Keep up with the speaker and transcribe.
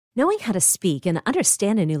Knowing how to speak and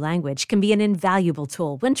understand a new language can be an invaluable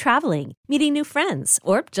tool when traveling, meeting new friends,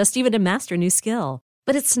 or just even to master a new skill.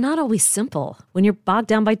 But it's not always simple when you're bogged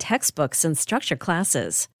down by textbooks and structured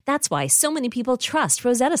classes. That's why so many people trust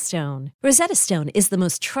Rosetta Stone. Rosetta Stone is the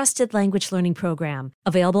most trusted language learning program,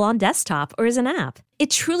 available on desktop or as an app. It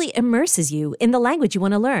truly immerses you in the language you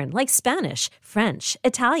want to learn, like Spanish, French,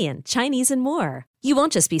 Italian, Chinese, and more. You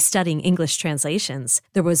won't just be studying English translations.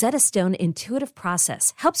 The Rosetta Stone intuitive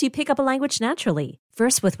process helps you pick up a language naturally,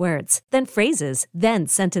 first with words, then phrases, then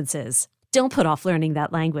sentences. Don't put off learning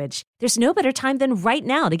that language. There's no better time than right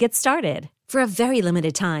now to get started. For a very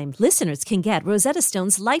limited time, listeners can get Rosetta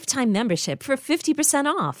Stone's lifetime membership for 50%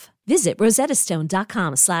 off. Visit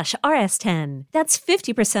rosettastone.com/rs10. That's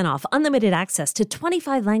 50% off unlimited access to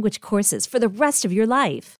 25 language courses for the rest of your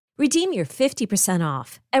life. Redeem your 50%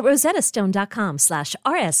 off at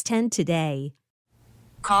rosettastone.com/rs10 today.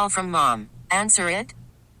 Call from mom. Answer it.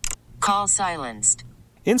 Call silenced.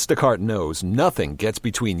 Instacart knows nothing gets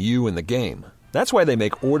between you and the game. That's why they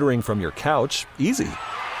make ordering from your couch easy.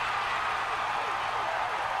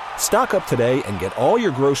 Stock up today and get all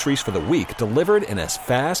your groceries for the week delivered in as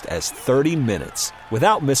fast as 30 minutes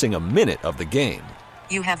without missing a minute of the game.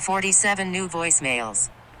 You have 47 new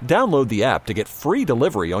voicemails. Download the app to get free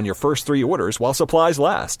delivery on your first 3 orders while supplies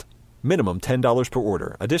last. Minimum $10 per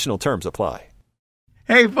order. Additional terms apply.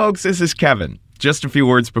 Hey folks, this is Kevin. Just a few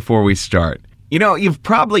words before we start. You know, you've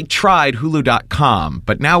probably tried Hulu.com,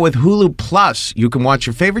 but now with Hulu Plus, you can watch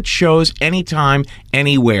your favorite shows anytime,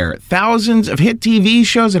 anywhere. Thousands of hit TV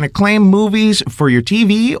shows and acclaimed movies for your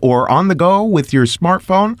TV or on the go with your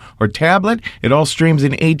smartphone or tablet. It all streams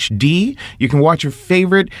in HD. You can watch your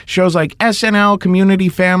favorite shows like SNL, Community,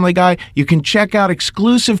 Family Guy. You can check out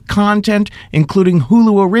exclusive content, including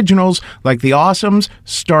Hulu originals like The Awesomes,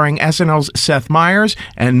 starring SNL's Seth Meyers,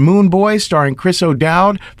 and Moon Boy, starring Chris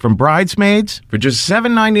O'Dowd from Bridesmaids. For just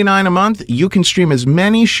 $7.99 a month, you can stream as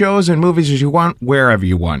many shows and movies as you want, wherever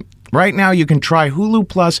you want. Right now, you can try Hulu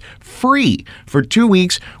Plus free for 2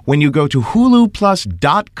 weeks when you go to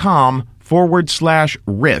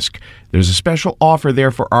huluplus.com/risk. There's a special offer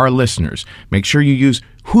there for our listeners. Make sure you use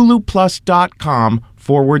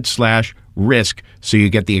huluplus.com/risk so you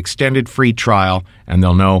get the extended free trial and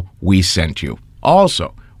they'll know we sent you.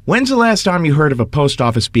 Also, when's the last time you heard of a post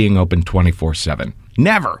office being open 24/7?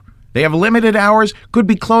 Never. They have limited hours, could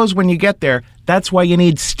be closed when you get there. That's why you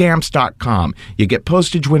need Stamps.com. You get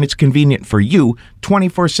postage when it's convenient for you,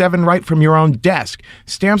 24/7 right from your own desk.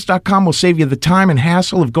 Stamps.com will save you the time and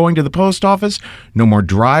hassle of going to the post office. No more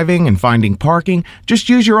driving and finding parking. Just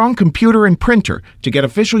use your own computer and printer to get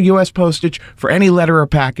official U.S. postage for any letter or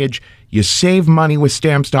package. You save money with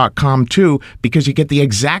Stamps.com too because you get the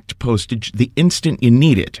exact postage the instant you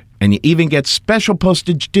need it. And you even get special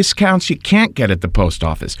postage discounts you can't get at the post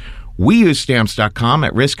office. We use Stamps.com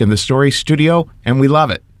at Risk in the Story Studio, and we love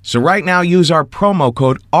it. So right now, use our promo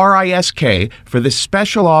code RISK for this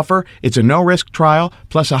special offer. It's a no-risk trial,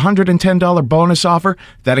 plus a $110 bonus offer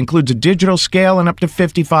that includes a digital scale and up to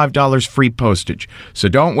 $55 free postage. So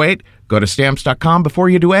don't wait. Go to Stamps.com before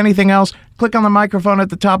you do anything else. Click on the microphone at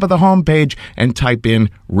the top of the homepage and type in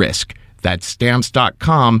RISK. That's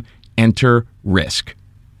Stamps.com. Enter RISK.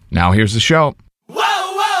 Now here's the show.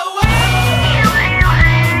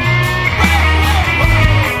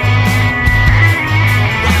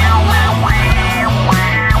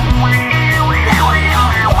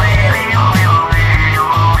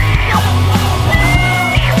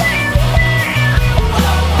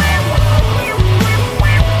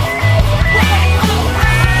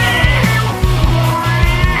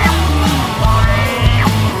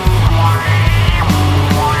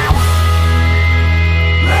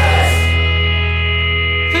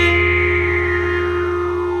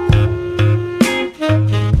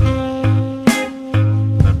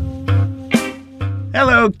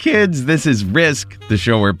 Hello, kids. This is Risk, the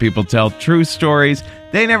show where people tell true stories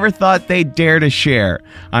they never thought they'd dare to share.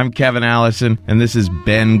 I'm Kevin Allison, and this is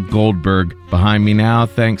Ben Goldberg behind me now,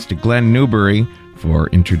 thanks to Glenn Newbury for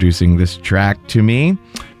introducing this track to me.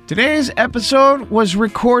 Today's episode was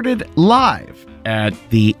recorded live at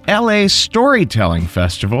the LA Storytelling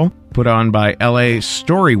Festival, put on by LA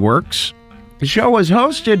Storyworks. The show was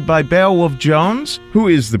hosted by Beowulf Jones, who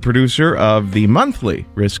is the producer of the monthly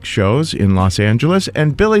Risk shows in Los Angeles,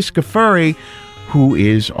 and Billy Scafuri, who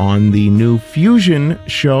is on the new fusion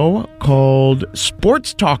show called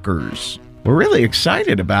Sports Talkers. We're really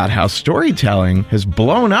excited about how storytelling has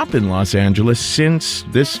blown up in Los Angeles since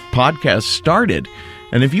this podcast started.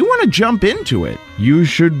 And if you want to jump into it, you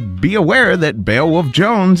should be aware that Beowulf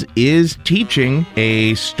Jones is teaching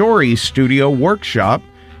a story studio workshop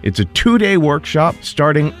It's a 2-day workshop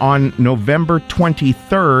starting on November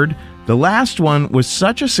 23rd. The last one was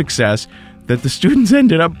such a success that the students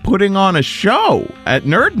ended up putting on a show at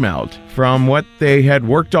Nerd Melt from what they had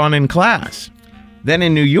worked on in class. Then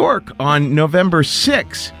in New York on November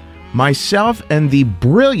 6th, myself and the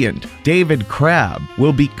brilliant David Crabb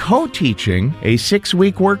will be co-teaching a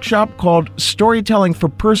 6-week workshop called Storytelling for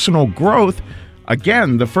Personal Growth.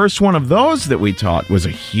 Again, the first one of those that we taught was a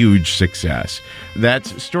huge success.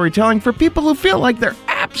 That's storytelling for people who feel like they're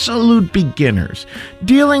absolute beginners,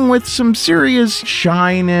 dealing with some serious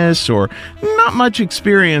shyness or not much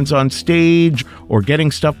experience on stage or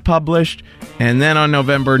getting stuff published. And then on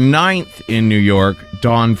November 9th in New York,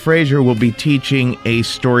 Dawn Fraser will be teaching a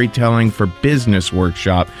Storytelling for Business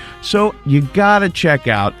workshop. So you gotta check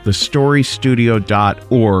out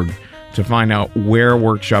thestorystudio.org to find out where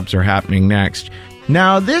workshops are happening next.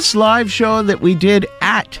 Now, this live show that we did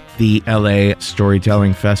at the LA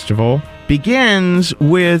Storytelling Festival begins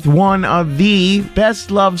with one of the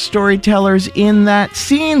best-loved storytellers in that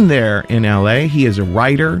scene there in LA. He is a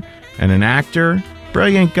writer and an actor,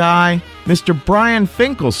 brilliant guy, Mr. Brian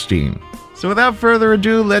Finkelstein. So without further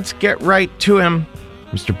ado, let's get right to him.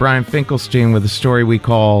 Mr. Brian Finkelstein with a story we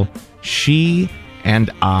call She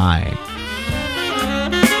and I.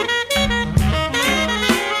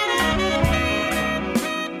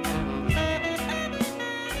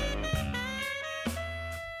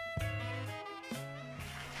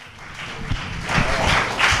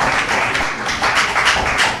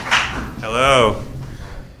 Hello.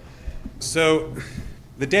 So,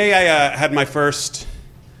 the day I had my first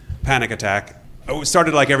panic attack, it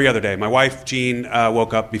started like every other day. My wife, Jean,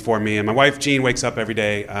 woke up before me, and my wife, Jean, wakes up every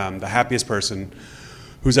day, the happiest person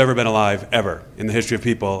who's ever been alive, ever, in the history of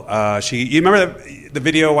people. You remember the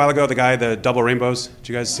video a while ago, the guy, the double rainbows? Did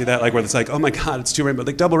you guys see that? Like, where it's like, oh my God, it's 2 rainbows.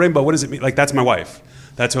 Like, double rainbow, what does it mean? Like, that's my wife.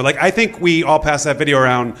 That's what, like, I think we all passed that video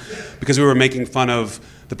around because we were making fun of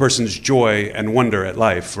the person's joy and wonder at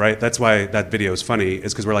life, right? That's why that video is funny,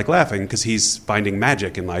 is because we're like laughing because he's finding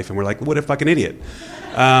magic in life, and we're like, what a fucking idiot.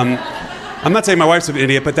 I'm not saying my wife's an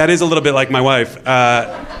idiot, but that is a little bit like my wife.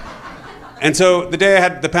 And so the day I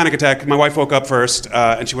had the panic attack, my wife woke up first,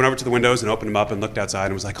 and she went over to the windows and opened them up and looked outside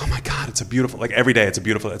and was like, oh my God, it's a beautiful, like every day it's a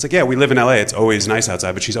beautiful, it's like, yeah, we live in LA, it's always nice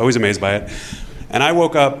outside, but she's always amazed by it. And I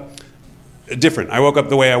woke up different. I woke up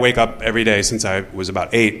the way I wake up every day since I was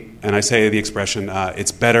about 8, and I say the expression,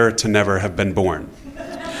 it's better to never have been born.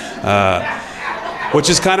 Which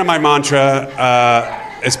is kind of my mantra.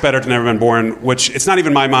 It's better to never been born, which it's not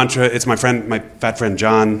even my mantra, it's my fat friend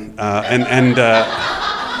John,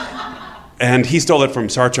 and he stole it from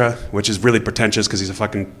Sartre, which is really pretentious because he's a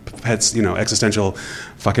fucking existential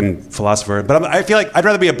fucking philosopher. But I feel like I'd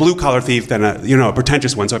rather be a blue collar thief than a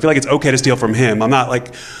pretentious one. So I feel like it's okay to steal from him. I'm not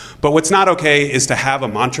like, but what's not okay is to have a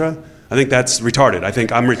mantra. I think that's retarded. I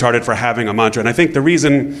think I'm retarded for having a mantra, and I think the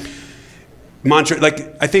reason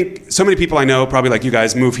I think so many people I know, probably like you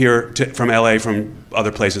guys, move here from LA, from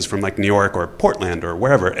other places, from like New York or Portland or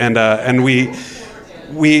wherever, and we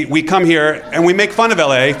come here and we make fun of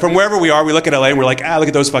LA from wherever we are. We look at LA and we're like, look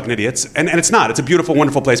at those fucking idiots, and it's not. It's a beautiful,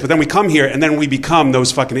 wonderful place. But then we come here and then we become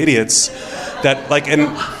those fucking idiots that like, and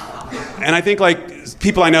I think like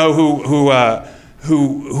people I know who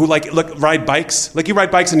like ride bikes. Like you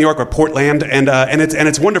ride bikes in New York or Portland, and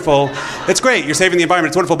it's wonderful. It's great. You're saving the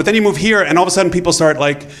environment. It's wonderful. But then you move here, and all of a sudden people start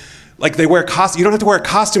like they wear costume. You don't have to wear a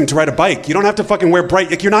costume to ride a bike. You don't have to fucking wear bright.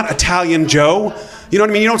 Like you're not Italian Joe. You know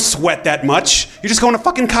what I mean? You don't sweat that much. You're just going to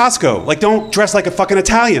fucking Costco. Like don't dress like a fucking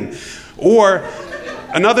Italian. Or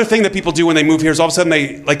another thing that people do when they move here is all of a sudden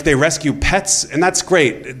they rescue pets, and that's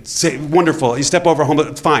great. It's wonderful. You step over a homeless,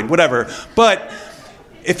 it's fine, whatever. But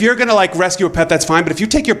if you're gonna like rescue a pet, that's fine. But if you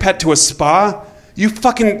take your pet to a spa, you've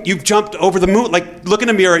jumped over the moon. Like look in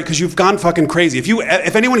a mirror because you've gone fucking crazy.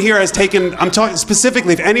 If anyone here has taken, I'm talking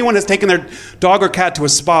specifically, if anyone has taken their dog or cat to a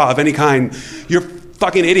spa of any kind, you're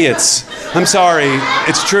fucking idiots. I'm sorry,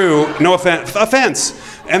 it's true. No offense.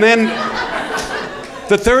 And then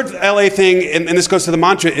the third LA thing, and this goes to the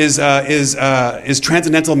mantra, is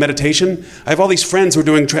transcendental meditation. I have all these friends who are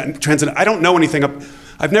doing transcendental. I don't know anything.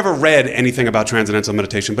 I've never read anything about transcendental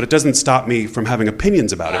meditation, but it doesn't stop me from having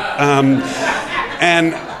opinions about it.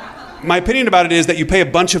 And my opinion about it is that you pay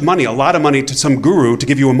a lot of money to some guru to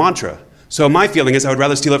give you a mantra. So my feeling is I would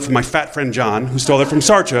rather steal it from my fat friend John, who stole it from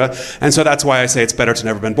Sartre, and so that's why I say it's better to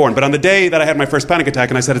never been born. But on the day that I had my first panic attack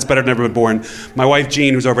and I said it's better to never been born, my wife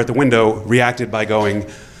Jean, who's over at the window, reacted by going,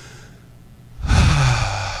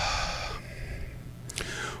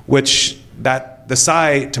 which that the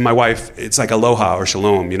sai to my wife, it's like aloha or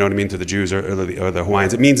shalom, you know what I mean, to the Jews or the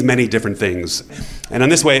Hawaiians. It means many different things. And in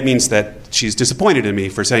this way, it means that she's disappointed in me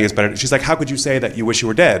for saying it's better. She's like, how could you say that you wish you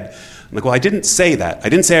were dead? I'm like, well, I didn't say that. I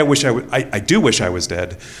didn't say I do wish I was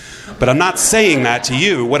dead. But I'm not saying that to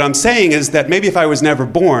you. What I'm saying is that maybe if I was never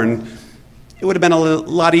born, it would have been a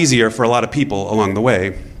lot easier for a lot of people along the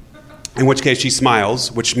way. In which case she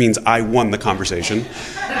smiles, which means I won the conversation.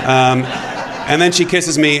 And then she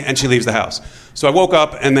kisses me and she leaves the house. So I woke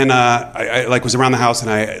up and then I was around the house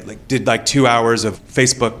and I did 2 hours of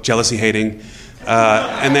Facebook jealousy hating,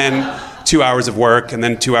 and then 2 hours of work, and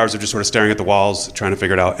then 2 hours of just sort of staring at the walls, trying to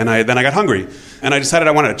figure it out. And then I got hungry, and I decided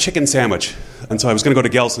I wanted a chicken sandwich. And so I was going to go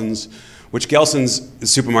to Gelson's, which Gelson's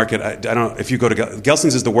supermarket, I don't know if you go to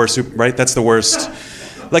Gelson's is the worst, right? That's the worst.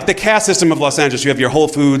 Like the caste system of Los Angeles, you have your Whole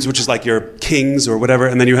Foods, which is like your Kings or whatever,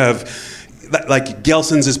 and then you have like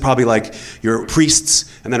Gelson's is probably like your priests,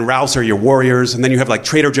 and then Ralph's are your warriors, and then you have like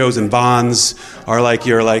Trader Joe's and Vons are like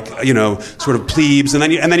your sort of plebes, and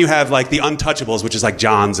then you have like the untouchables, which is like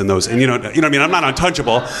John's and those, and you know what I mean. I'm not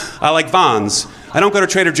untouchable. I like Vons. I don't go to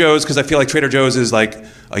Trader Joe's because I feel like Trader Joe's is like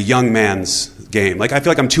a young man's game. Like I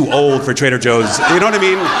feel like I'm too old for Trader Joe's. You know what I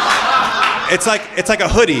mean? It's like a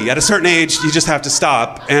hoodie. At a certain age, you just have to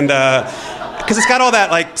stop, and because it's got all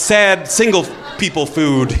that like sad single people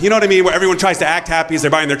food, you know what I mean, where everyone tries to act happy as they're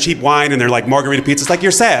buying their cheap wine and they're like margarita pizza. It's like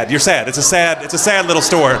you're sad. It's a sad little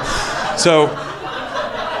store. So,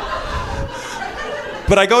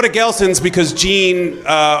 but I go to Gelson's because Jean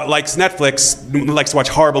likes Netflix, likes to watch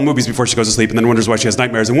horrible movies before she goes to sleep, and then wonders why she has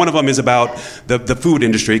nightmares. And one of them is about the food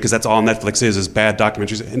industry, because that's all Netflix is bad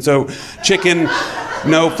documentaries. And so chicken,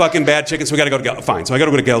 no fucking bad chicken, so we got to go to Gelson's. Fine, so I got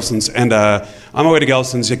to go to Gelson's, and on my way to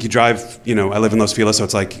Gelson's, like you drive, I live in Los Feliz, so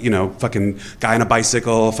it's like, fucking guy on a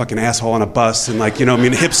bicycle, fucking asshole on a bus, and like,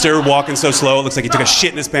 hipster walking so slow, it looks like he took a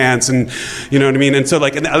shit in his pants, and you know what I mean? And so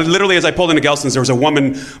like, and literally as I pulled into Gelson's, there was a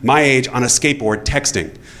woman my age on a skateboard texting. You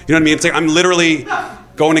know what I mean? It's like I'm literally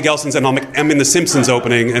going to Gelson's and I'm in the Simpsons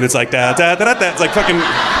opening, and it's like da da da da da. It's like fucking.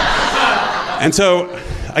 And so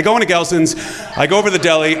I go into Gelson's. I go over to the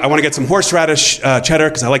deli. I want to get some horseradish cheddar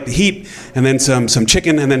because I like the heat, and then some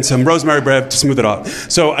chicken, and then some rosemary bread to smooth it off.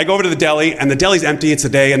 So I go over to the deli, and the deli's empty. It's a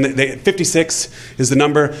day, and 56 is the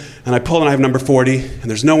number. And I pull, and I have number 40, and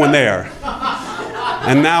there's no one there.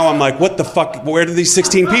 And now I'm like, what the fuck? Where did these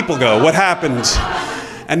 16 people go? What happened?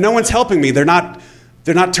 And no one's helping me. They're not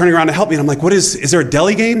turning around to help me. And I'm like, is there a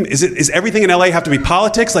deli game? Is everything in LA have to be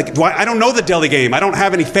politics? Like, I don't know the deli game. I don't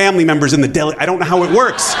have any family members in the deli. I don't know how it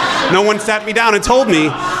works. No one sat me down and told me.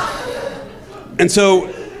 And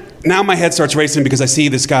so now my head starts racing because I see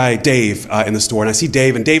this guy, Dave, in the store. And I see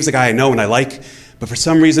Dave, and Dave's a guy I know and I like. But for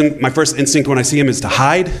some reason, my first instinct when I see him is to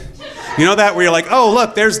hide. You know that? Where you're like, oh,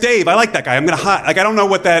 look, there's Dave. I like that guy. I'm going to hide. Like, I don't know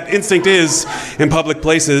what that instinct is in public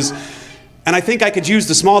places. And I think I could use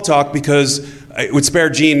the small talk because it would spare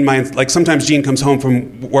Jean sometimes Jean comes home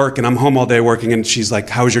from work and I'm home all day working, and she's like,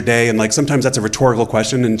 how was your day? And like sometimes that's a rhetorical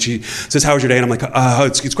question, and she says, how was your day? And I'm like,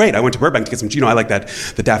 it's great. I went to Burbank to get some, I like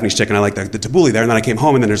the Daphne's chicken, I like the tabbouleh there. And then I came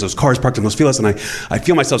home, and then there's those cars parked in Los Feliz, and I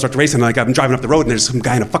feel myself start to race, and like I'm driving up the road, and there's some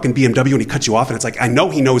guy in a fucking BMW, and he cuts you off, and it's like, I know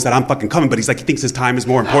he knows that I'm fucking coming, but he's like, he thinks his time is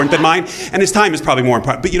more important than mine, and his time is probably more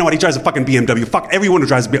important. But you know what? He drives a fucking BMW. Fuck everyone who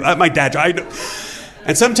drives a BMW. My dad drives.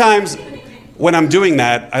 And sometimes when I'm doing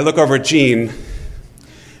that, I look over at Jean,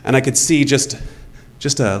 and I could see just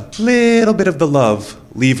a little bit of the love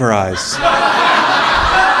leave her eyes.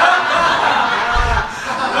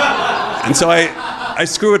 And so I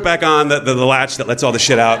screw it back on, the latch that lets all the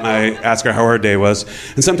shit out, and I ask her how her day was.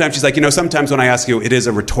 And sometimes she's like, sometimes when I ask you, it is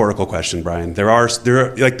a rhetorical question, Brian. There are such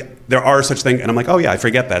things, and I'm like, oh yeah, I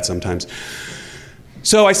forget that sometimes.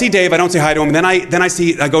 So I see Dave, I don't say hi to him, and then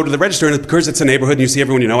I go to the register, and because it's a neighborhood and you see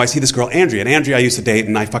everyone I see this girl, Andrea. And Andrea I used to date,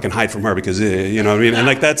 and I fucking hide from her because, you know what I mean? And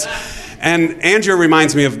like and Andrea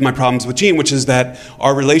reminds me of my problems with Jean, which is that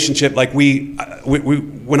our relationship, like we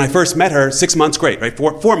when I first met her, 6 months, great, right?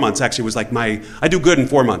 4 months actually was like I do good in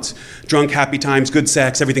 4 months. Drunk, happy times, good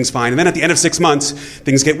sex, everything's fine. And then at the end of 6 months,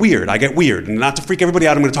 things get weird. I get weird. And not to freak everybody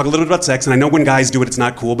out, I'm going to talk a little bit about sex, and I know when guys do it, it's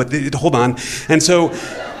not cool, but hold on. And so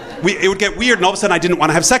it would get weird, and all of a sudden I didn't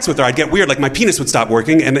want to have sex with her. I'd get weird, like my penis would stop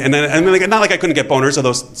working, and like, not like I couldn't get boners,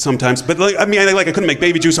 although sometimes, but like, I couldn't make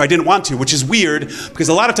baby juice, so I didn't want to, which is weird, because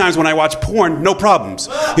a lot of times when I watch porn, no problems.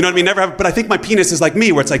 You know what I mean? Never have, but I think my penis is like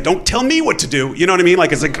me, where it's like, don't tell me what to do. You know what I mean?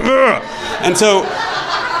 Like, it's like, ugh. And so,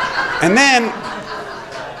 and then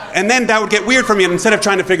that would get weird for me, and instead of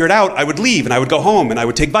trying to figure it out, I would leave, and I would go home, and I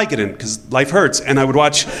would take Vicodin, because life hurts, and I would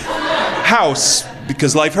watch House,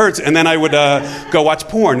 because life hurts. And then I would go watch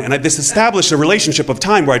porn. And this established a relationship of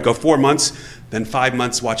time where I'd go 4 months, then 5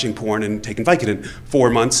 months watching porn and taking Vicodin, 4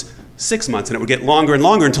 months, 6 months, and it would get longer and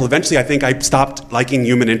longer until eventually I think I stopped liking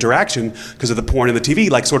human interaction because of the porn and the TV,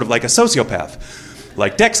 like sort of like a sociopath,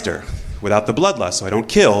 like Dexter, without the bloodlust, so I don't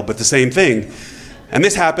kill, but the same thing. And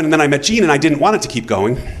this happened, and then I met Jean, and I didn't want it to keep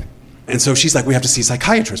going. And so she's like, we have to see a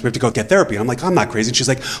psychiatrist. We have to go get therapy. And I'm like, I'm not crazy. And she's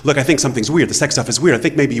like, look, I think something's weird. The sex stuff is weird. I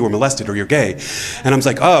think maybe you were molested or you're gay. And I was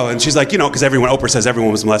like, oh. And she's like, because Oprah says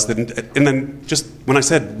everyone was molested. And then just when I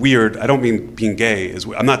said weird, I don't mean being gay.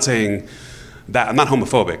 I'm not saying that. I'm not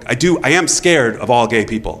homophobic. I am scared of all gay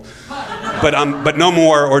people. But no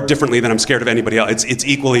more or differently than I'm scared of anybody else. It's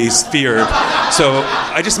equally feared. So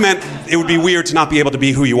I just meant it would be weird to not be able to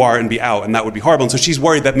be who you are and be out, and that would be horrible. And so she's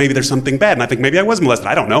worried that maybe there's something bad, and I think maybe I was molested.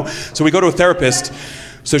 I don't know. So we go to a therapist.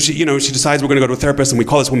 So she decides we're going to go to a therapist, and we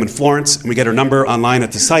call this woman Florence, and we get her number online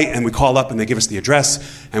at the site, and we call up, and they give us the address,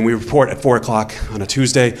 and we report at 4 o'clock on a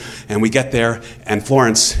Tuesday, and we get there, and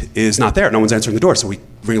Florence is not there. No one's answering the door, so we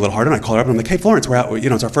ring a little harder, and I call her up, and I'm like, hey, Florence, we're out.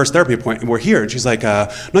 It's our first therapy appointment, and we're here. And she's like,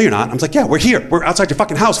 no, you're not. I was like, yeah, we're here. We're outside your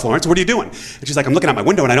fucking house, Florence. What are you doing? And she's like, I'm looking out my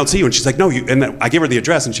window, and I don't see you. And she's like, no, you. And then I give her the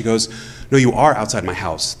address, and she goes, no, you are outside my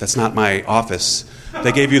house. That's not my office.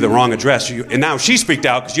 They gave you the wrong address. And now she's freaked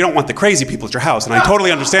out because you don't want the crazy people at your house. And I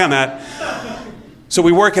totally understand that. So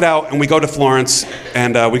we work it out, and we go to Florence,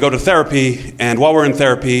 and we go to therapy. And while we're in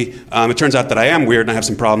therapy, it turns out that I am weird and I have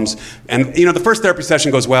some problems. And, the first therapy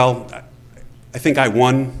session goes well. I think I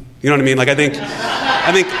won. You know what I mean? Like, I think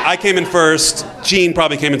I came in first. Jean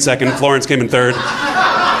probably came in second. Florence came in third.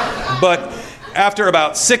 But after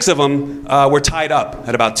about 6 of them, we're tied up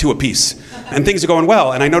at about 2 apiece. And things are going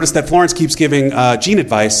well. And I noticed that Florence keeps giving Jean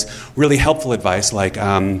advice, really helpful advice, like,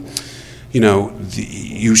 you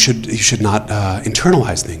should not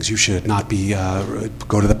internalize things. You should not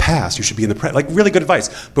go to the past. You should be in the present. Like, really good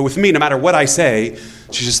advice. But with me, no matter what I say,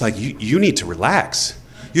 she's just like, you need to relax.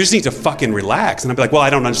 You just need to fucking relax. And I'd be like, well, I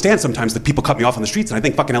don't understand sometimes that people cut me off on the streets, and I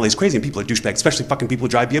think fucking LA's crazy, and people are douchebags, especially fucking people who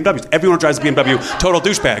drive BMWs. Everyone who drives a BMW, total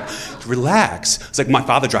douchebag. Relax. It's like my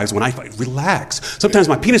father drives when I fight. Relax. Sometimes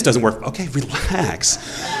my penis doesn't work. Okay, relax.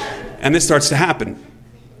 And this starts to happen.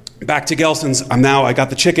 Back to Gelson's. I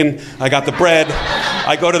got the chicken, I got the bread,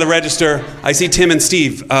 I go to the register, I see Tim and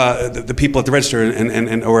Steve, the people at the register,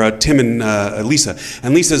 or Tim and Lisa.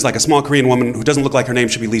 And Lisa's like a small Korean woman who doesn't look like her name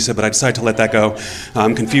should be Lisa, but I decided to let that go.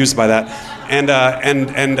 I'm confused by that.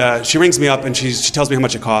 And she rings me up, and she tells me how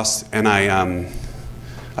much it costs, and I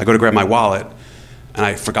go to grab my wallet, and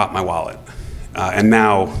I forgot my wallet. And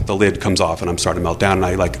now the lid comes off, and I'm starting to melt down, and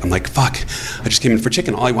I'm like, fuck, I just came in for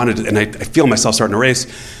chicken. All I wanted, and I feel myself starting to race,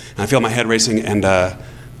 and I feel my head racing, and I'm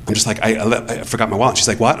just like, I forgot my wallet. She's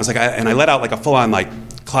like, what? I was like, and I let out like a full-on like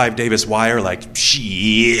Clive Davis wire, like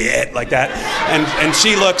shit, like that, and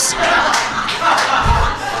she looks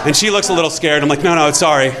a little scared. I'm like, no, it's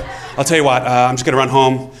sorry. I'll tell you what, I'm just gonna run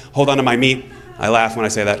home, hold on to my meat. I laugh when I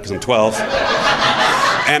say that because I'm 12,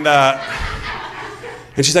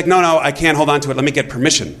 and she's like, no, I can't hold on to it. Let me get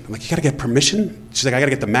permission. I'm like, you gotta get permission? She's like, I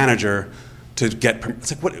gotta get the manager to get permission.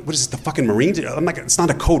 It's like, what is this, the fucking Marines? I'm like, it's not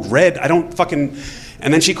a code red. I don't fucking...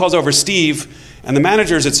 And then she calls over Steve, and the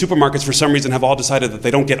managers at supermarkets for some reason have all decided that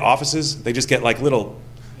they don't get offices. They just get like little...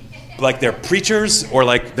 like they're preachers, or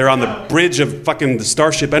like they're on the bridge of fucking the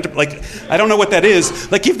Starship Enterprise. Like, I don't know what that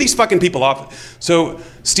is. Like, give these fucking people off. So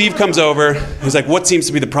Steve comes over. He's like, what seems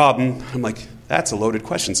to be the problem? I'm like, that's a loaded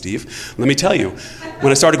question, Steve. Let me tell you. When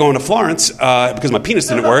I started going to Florence, because my penis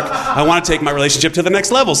didn't work, I want to take my relationship to the next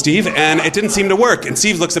level, Steve, and it didn't seem to work. And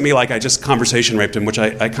Steve looks at me like I just conversation raped him, which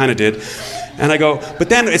I kind of did. And I go, but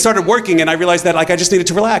then it started working, and I realized that like I just needed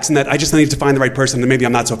to relax, and that I just needed to find the right person, and maybe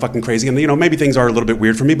I'm not so fucking crazy, and maybe things are a little bit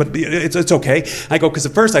weird for me, but it's okay. I go, because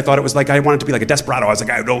at first I thought it was like I wanted to be like a desperado. I was like,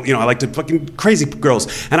 I like to fucking crazy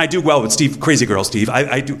girls, and I do well with Steve, crazy girls, Steve.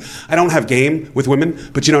 I don't have game with women,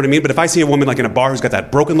 but you know what I mean. But if I see a woman like in a bar who's got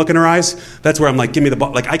that broken look in her eyes, that's where I'm like, give me the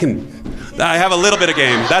ball. Like I have a little bit of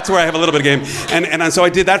game. That's where I have a little bit of game. And so I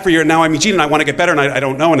did that for a year, and now I'm Eugene, and I want to get better, and I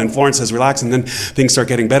don't know. And then Florence says, relax, and then things start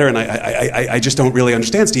getting better, and I just don't really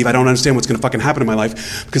understand, Steve. I don't understand what's going to fucking happen in my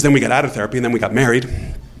life, because then we got out of therapy, and then we got married.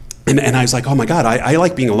 And I was like, oh my God, I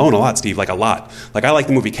like being alone a lot, Steve, like a lot. Like, I like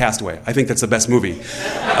the movie Castaway. I think that's the best movie.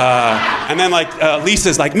 And then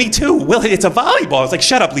Lisa's like, me too. Well, it's a volleyball. I was like,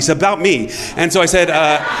 shut up, Lisa, about me. And so I said,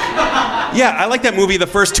 yeah, I like that movie, the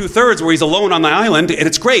first 2/3 where he's alone on the island, and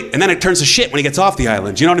it's great. And then it turns to shit when he gets off the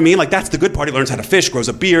island. You know what I mean? Like, that's the good part. He learns how to fish, grows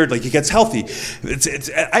a beard, like he gets healthy.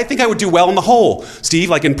 I think I would do well in the hole, Steve.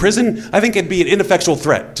 Like in prison, I think it'd be an ineffectual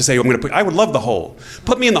threat to say, I would love the hole.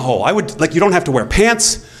 Put me in the hole. I would, like, you don't have to wear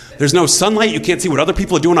pants. There's no sunlight. You can't see what other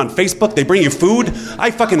people are doing on Facebook. They bring you food.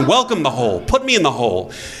 I fucking welcome the hole. Put me in the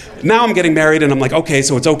hole. Now I'm getting married, and I'm like, okay,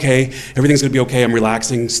 so it's okay. Everything's going to be okay. I'm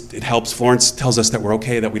relaxing. It helps. Florence tells us that we're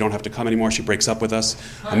okay, that we don't have to come anymore. She breaks up with us.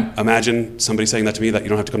 Imagine somebody saying that to me, that you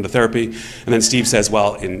don't have to come to therapy. And then Steve says,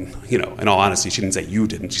 well, in all honesty, she didn't say you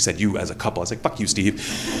didn't. She said you as a couple. I was like, fuck you, Steve.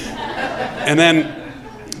 And then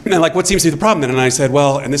like, what seems to be the problem then? And I said,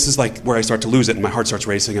 well, and this is like where I start to lose it, and my heart starts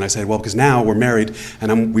racing. And I said, well, because now we're married,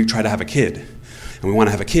 and we try to have a kid. And we want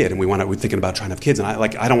to have a kid, and we're thinking about trying to have kids. And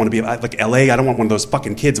I don't want to be like LA. I don't want one of those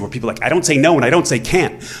fucking kids where people are like, I don't say no and I don't say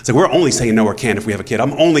can't. It's like, we're only saying no or can't if we have a kid.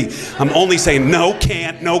 I'm only saying no,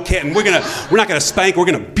 can't, and we're not gonna spank. We're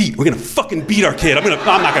gonna beat. We're gonna fucking beat our kid. I'm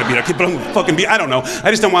not gonna beat our kid, but I'm gonna fucking beat. I don't know.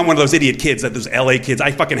 I just don't want one of those idiot kids, those LA kids.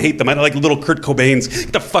 I fucking hate them. I like little Kurt Cobains.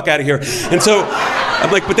 Get the fuck out of here. And so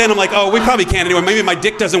I'm like, oh, we probably can't anyway. Maybe my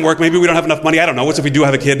dick doesn't work. Maybe we don't have enough money. I don't know. What's if we do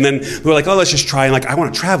have a kid? And then we were like, oh, let's just try. And like, I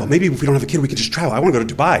want to travel. Maybe if we don't have a kid, we can just travel. I want to go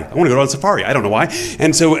to Dubai. I want to go on safari. I don't know why.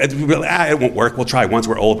 And so it won't work. We'll try once.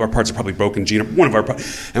 We're old. Our parts are probably broken.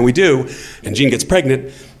 And we do. And Jean gets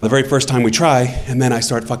pregnant the very first time we try. And then I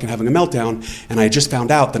start fucking having a meltdown. And I just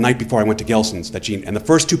found out the night before I went to Gelson's that Jean, and the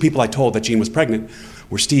first two people I told that Jean was pregnant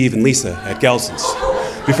were Steve and Lisa at Gelson's.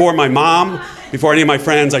 Before my mom, before any of my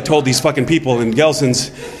friends, I told these fucking people in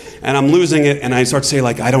Gelson's. And I'm losing it, and I start to say,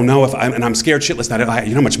 like, I don't know if and I'm scared shitless that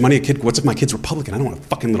you know how much money what's if my kid's Republican? I don't want a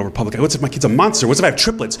fucking little Republican. What's if my kid's a monster? What's if I have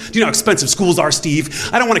triplets? Do you know how expensive schools are, Steve?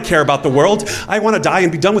 I don't want to care about the world. I want to die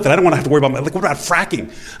and be done with it. I don't want to have to worry about, what about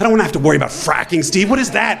fracking? I don't want to have to worry about fracking, Steve. What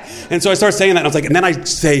is that? And so I start saying that, and I was like, and then I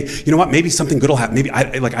say, you know what, maybe something good will happen. Maybe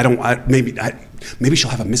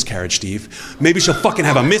she'll have a miscarriage, Steve. Maybe she'll fucking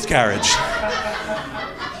have a miscarriage.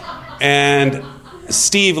 And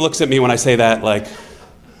Steve looks at me when I say that, like,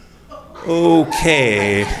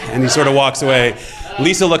 okay, and he sort of walks away.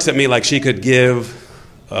 Lisa looks at me like she could give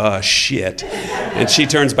a shit, and she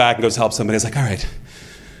turns back and goes help somebody. I was like, all right,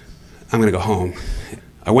 I'm gonna go home.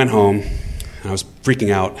 I went home, and I was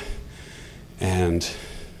freaking out, and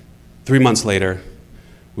 3 months later,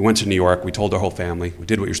 we went to New York. We told our whole family. We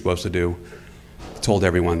did what you're supposed to do. We told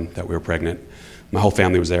everyone that we were pregnant. My whole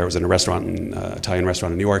family was there. It was in a restaurant, Italian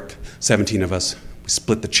restaurant in New York, 17 of us. We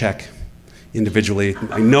split the check individually.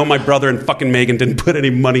 I know my brother and fucking Megan didn't put any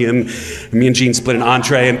money in. Me and Jean split an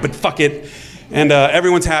entree, but fuck it. And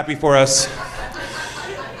everyone's happy for us.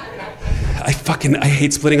 I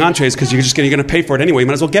hate splitting entrees because you're gonna pay for it anyway. You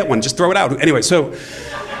might as well get one. Just throw it out. Anyway, so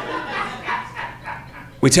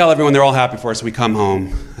we tell everyone, they're all happy for us. We come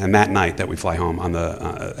home, and that night that we fly home on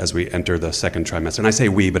as we enter the second trimester, and I say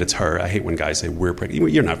we, but it's her. I hate when guys say we're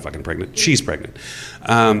pregnant. You're not fucking pregnant. She's pregnant.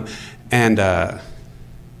 And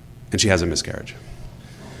she has a miscarriage.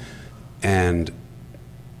 And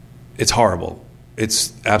it's horrible.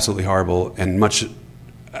 It's absolutely horrible. And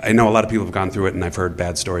I know a lot of people have gone through it, and I've heard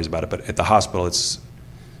bad stories about it, but at the hospital, it's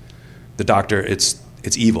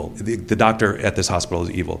evil. The doctor at this hospital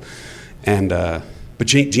is evil. And, but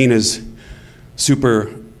Jean is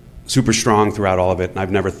super, super strong throughout all of it,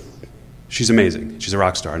 and she's amazing. She's a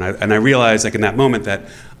rock star. And I realized, like, in that moment that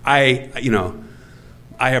I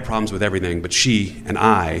have problems with everything, but she and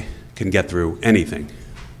I can get through anything.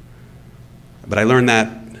 But I learned that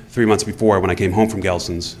 3 months before when I came home from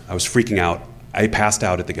Gelson's. I was freaking out. I passed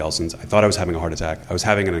out at the Gelson's. I thought I was having a heart attack. I was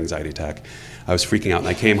having an anxiety attack. I was freaking out, and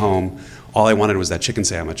I came home. All I wanted was that chicken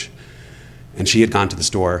sandwich. And she had gone to the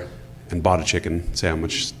store and bought a chicken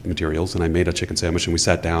sandwich materials, and I made a chicken sandwich, and we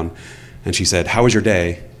sat down, and she said, "How was your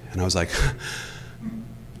day?" And I was like,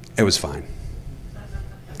 "It was fine.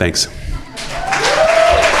 Thanks."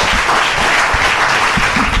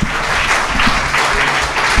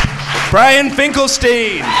 Brian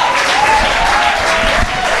Finkelstein.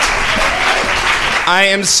 I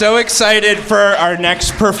am so excited for our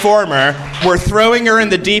next performer. We're throwing her in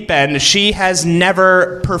the deep end. She has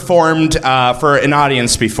never performed for an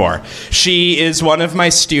audience before. She is one of my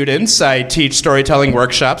students. I teach storytelling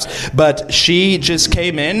workshops, but she just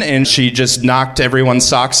came in and she just knocked everyone's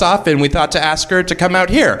socks off, and we thought to ask her to come out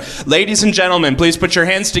here. Ladies and gentlemen, please put your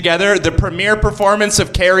hands together. The premiere performance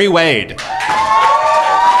of Carrie Wade.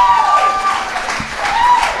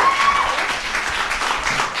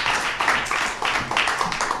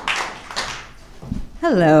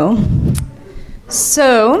 Hello.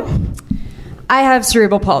 So, I have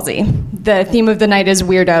cerebral palsy. The theme of the night is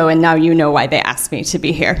weirdo, and now you know why they asked me to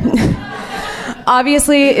be here.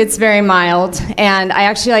 Obviously, it's very mild, and I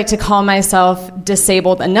actually like to call myself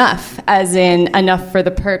disabled enough, as in enough for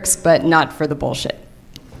the perks, but not for the bullshit.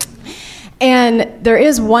 And there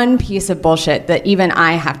is one piece of bullshit that even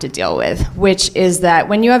I have to deal with, which is that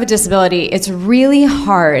when you have a disability, it's really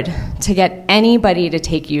hard to get anybody to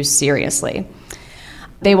take you seriously.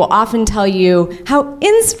 They will often tell you how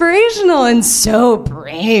inspirational and so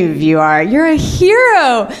brave you are. You're a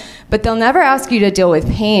hero. But they'll never ask you to deal with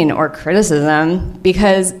pain or criticism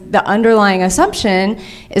because the underlying assumption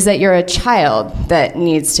is that you're a child that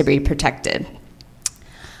needs to be protected.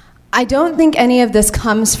 I don't think any of this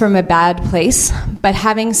comes from a bad place, but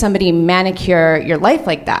having somebody manicure your life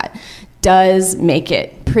like that does make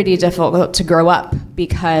it pretty difficult to grow up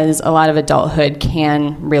because a lot of adulthood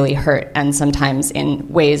can really hurt, and sometimes in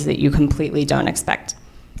ways that you completely don't expect.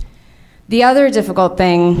 The other difficult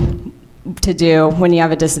thing to do when you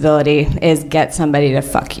have a disability is get somebody to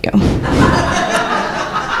fuck you.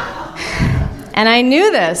 And I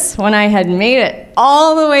knew this when I had made it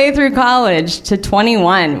all the way through college to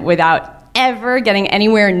 21 without ever getting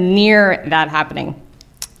anywhere near that happening.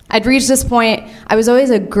 I'd reached this point. I was always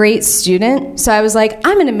a great student, so I was like,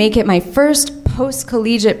 I'm going to make it my first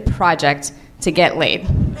post-collegiate project to get laid.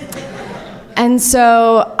 And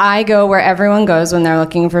so I go where everyone goes when they're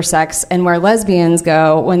looking for sex, and where lesbians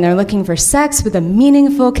go when they're looking for sex with a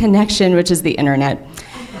meaningful connection, which is the internet.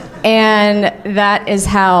 And that is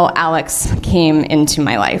how Alex came into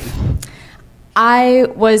my life. I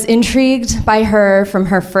was intrigued by her from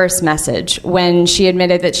her first message when she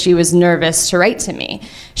admitted that she was nervous to write to me.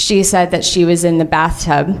 She said that she was in the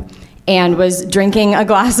bathtub and was drinking a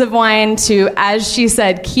glass of wine to, as she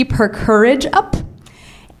said, keep her courage up.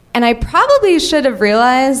 And I probably should have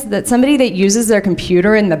realized that somebody that uses their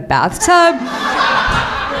computer in the bathtub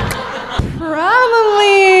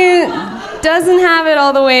probably doesn't have it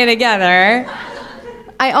all the way together.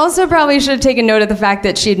 I also probably should have taken note of the fact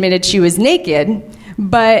that she admitted she was naked,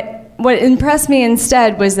 but what impressed me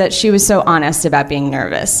instead was that she was so honest about being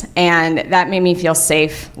nervous, and that made me feel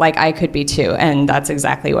safe, like I could be too, and that's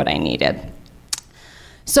exactly what I needed.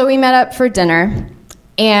 So we met up for dinner,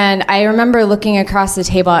 and I remember looking across the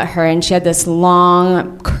table at her, and she had this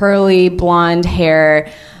long, curly, blonde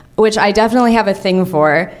hair, which I definitely have a thing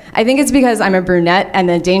for. I think it's because I'm a brunette, and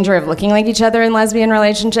the danger of looking like each other in lesbian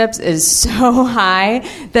relationships is so high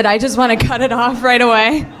that I just want to cut it off right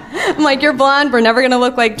away. I'm like, you're blonde, we're never going to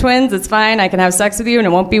look like twins, it's fine, I can have sex with you and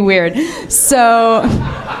it won't be weird. So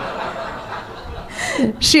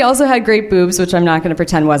she also had great boobs, which I'm not going to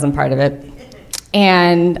pretend wasn't part of it.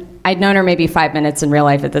 And I'd known her maybe 5 minutes in real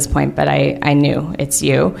life at this point, but I knew it's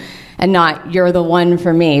you. And not, you're the one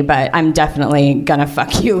for me, but I'm definitely gonna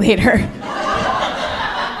fuck you later.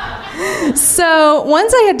 So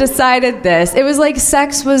once I had decided this, it was like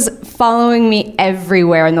sex was following me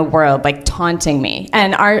everywhere in the world, like taunting me.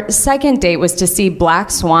 And our second date was to see Black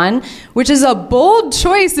Swan, which is a bold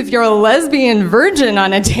choice if you're a lesbian virgin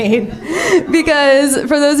on a date. Because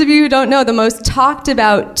for those of you who don't know, the most talked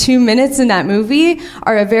about 2 minutes in that movie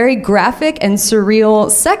are a very graphic and surreal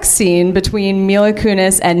sex scene between Mila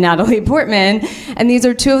Kunis and Natalie Portman. And these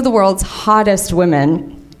are two of the world's hottest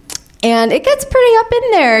women. And it gets pretty up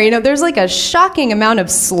in there. You know, there's like a shocking amount of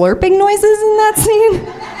slurping noises in that scene.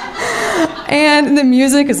 And the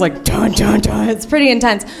music is like, dun, dun, dun. It's pretty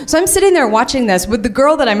intense. So I'm sitting there watching this with the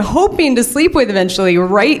girl that I'm hoping to sleep with eventually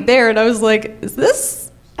right there. And I was like, is this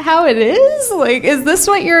how it is? Like, is this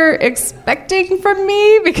what you're expecting from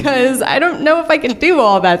me? Because I don't know if I can do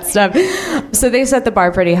all that stuff. So they set the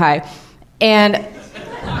bar pretty high. And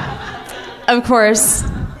of course,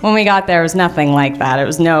 when we got there, it was nothing like that. It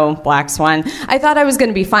was no Black Swan. I thought I was going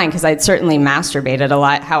to be fine because I'd certainly masturbated a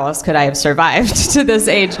lot. How else could I have survived to this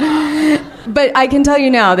age? But I can tell you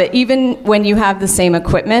now that even when you have the same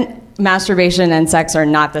equipment, masturbation and sex are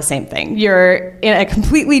not the same thing. You're in a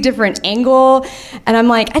completely different angle. And I'm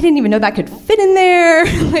like, I didn't even know that could fit in there.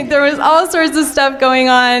 Like, there was all sorts of stuff going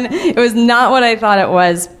on. It was not what I thought it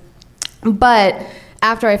was. But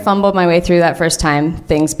after I fumbled my way through that first time,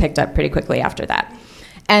 things picked up pretty quickly after that.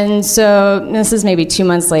 And so this is maybe 2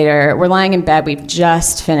 months later. We're lying in bed. We've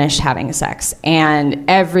just finished having sex. And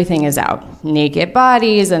everything is out. Naked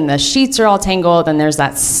bodies, and the sheets are all tangled, and there's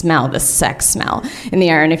that smell, the sex smell in the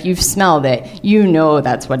air. And if you've smelled it, you know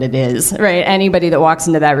that's what it is, right? Anybody that walks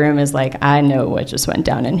into that room is like, I know what just went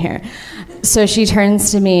down in here. So she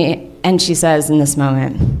turns to me, and she says in this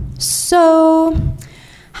moment, so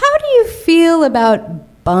how do you feel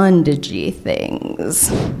about bondagey things?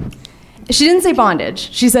 She didn't say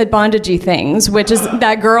bondage. She said bondagey things, which is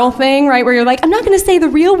that girl thing, right, where you're like, I'm not going to say the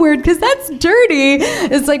real word because that's dirty.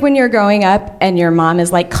 It's like when you're growing up and your mom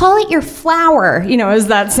is like, call it your flower. You know, it's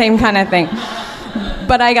that same kind of thing.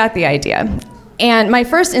 But I got the idea. And my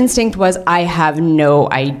first instinct was, I have no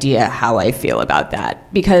idea how I feel about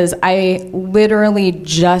that, because I literally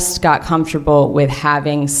just got comfortable with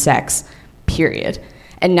having sex, period.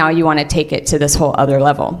 And now you want to take it to this whole other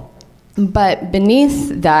level. But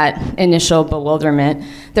beneath that initial bewilderment,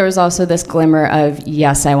 there was also this glimmer of,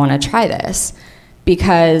 yes, I want to try this.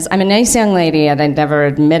 Because I'm a nice young lady and I'd never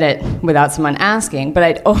admit it without someone asking, but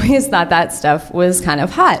I'd always thought that stuff was kind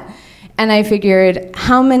of hot. And I figured,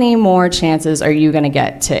 how many more chances are you going to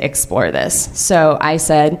get to explore this? So I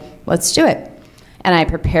said, let's do it. And I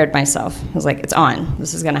prepared myself. I was like, it's on.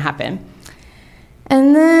 This is going to happen.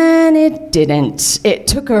 And then it didn't. It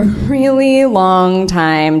took a really long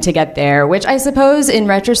time to get there, which I suppose in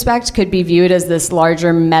retrospect could be viewed as this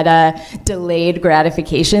larger meta delayed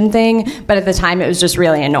gratification thing, but at the time it was just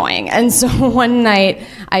really annoying. And so one night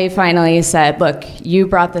I finally said, look, you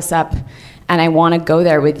brought this up and I want to go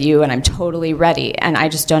there with you and I'm totally ready and I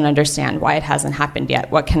just don't understand why it hasn't happened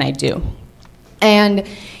yet. What can I do? And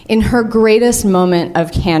in her greatest moment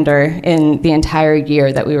of candor in the entire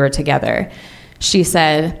year that we were together, she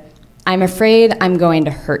said, I'm afraid I'm going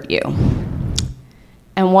to hurt you.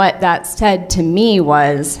 And what that said to me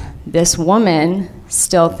was, this woman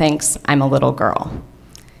still thinks I'm a little girl.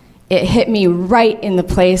 It hit me right in the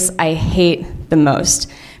place I hate the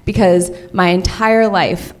most, because my entire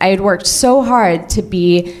life I had worked so hard to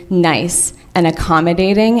be nice and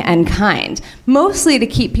accommodating and kind, mostly to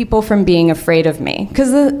keep people from being afraid of me.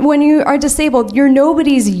 Because when you are disabled, you're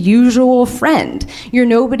nobody's usual friend. You're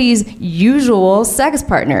nobody's usual sex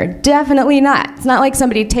partner. Definitely not. It's not like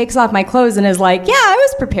somebody takes off my clothes and is like, yeah, I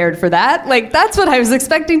was prepared for that. Like, that's what I was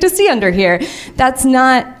expecting to see under here. That's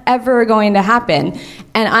not ever going to happen.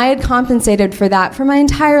 And I had compensated for that for my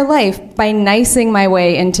entire life by nicing my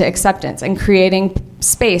way into acceptance and creating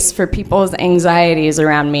space for people's anxieties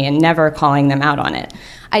around me and never calling them out on it.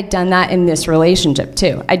 I'd done that in this relationship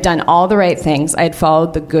too. I'd done all the right things. I'd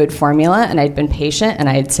followed the good formula and I'd been patient and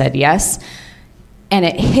I had said yes. And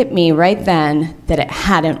it hit me right then that it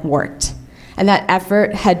hadn't worked. And that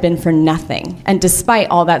effort had been for nothing. And despite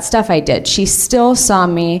all that stuff I did, she still saw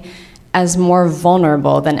me as more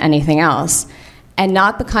vulnerable than anything else. And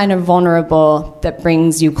not the kind of vulnerable that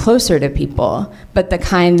brings you closer to people, but the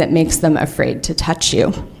kind that makes them afraid to touch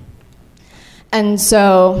you. And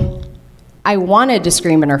so I wanted to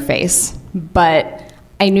scream in her face, but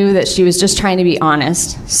I knew that she was just trying to be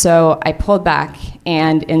honest. So I pulled back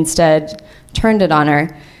and instead turned it on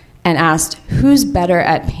her and asked, who's better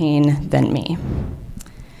at pain than me?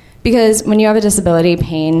 Because when you have a disability,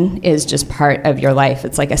 pain is just part of your life.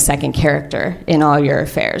 It's like a second character in all your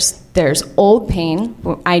affairs. There's old pain.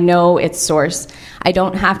 I know its source. I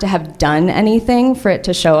don't have to have done anything for it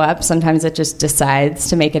to show up. Sometimes it just decides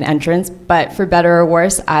to make an entrance. But for better or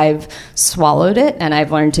worse, I've swallowed it and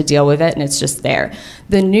I've learned to deal with it and it's just there.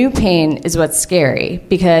 The new pain is what's scary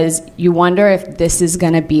because you wonder if this is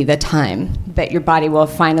going to be the time that your body will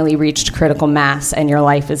finally reach critical mass and your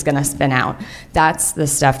life is going to spin out. That's the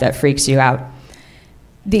stuff that freaks you out.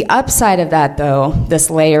 The upside of that, though,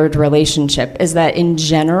 this layered relationship, is that in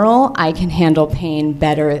general, I can handle pain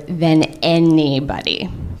better than anybody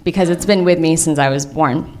because it's been with me since I was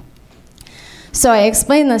born. So I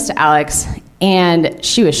explained this to Alex, and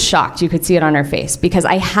she was shocked. You could see it on her face because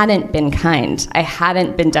I hadn't been kind. I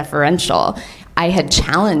hadn't been deferential. I had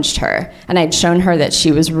challenged her, and I'd shown her that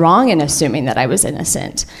she was wrong in assuming that I was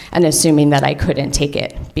innocent and assuming that I couldn't take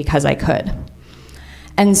it because I could.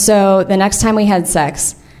 And so the next time we had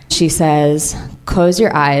sex, she says, close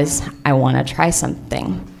your eyes, I want to try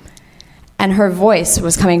something. And her voice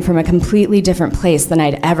was coming from a completely different place than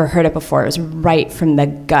I'd ever heard it before. It was right from the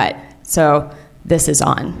gut. So this is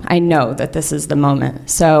on. I know that this is the moment.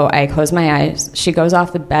 So I close my eyes. She goes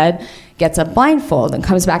off the bed, gets a blindfold, and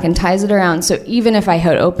comes back and ties it around. So even if I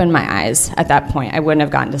had opened my eyes at that point, I wouldn't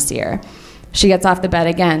have gotten to see her. She gets off the bed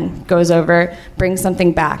again, goes over, brings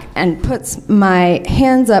something back, and puts my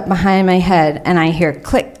hands up behind my head, and I hear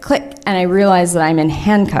click, click, and I realize that I'm in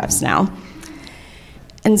handcuffs now.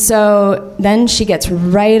 And so then she gets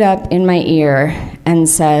right up in my ear and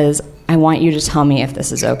says, I want you to tell me if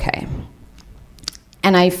this is okay.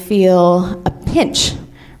 And I feel a pinch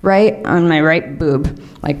right on my right boob,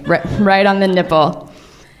 like right on the nipple,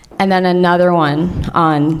 and then another one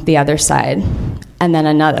on the other side, and then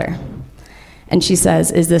another. And she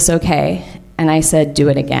says, is this okay? And I said, do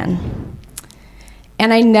it again.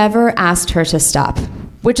 And I never asked her to stop,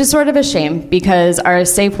 which is sort of a shame because our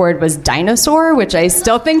safe word was dinosaur, which I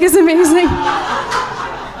still think is amazing.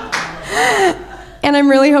 And I'm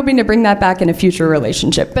really hoping to bring that back in a future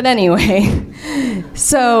relationship. But anyway,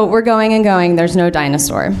 so we're going and going. There's no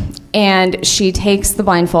dinosaur. And she takes the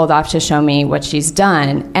blindfold off to show me what she's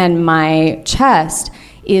done, and my chest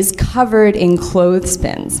is covered in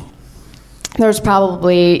clothespins. There's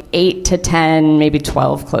probably 8 to 10, maybe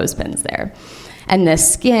 12 clothespins there. And the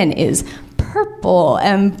skin is purple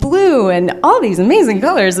and blue and all these amazing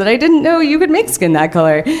colors that I didn't know you could make skin that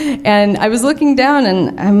color. And I was looking down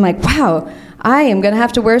and I'm like, wow, I am going to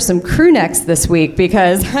have to wear some crew necks this week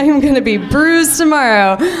because I am going to be bruised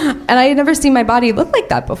tomorrow. And I had never seen my body look like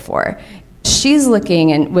that before. She's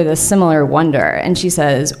looking with a similar wonder, and she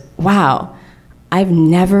says, wow, I've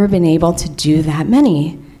never been able to do that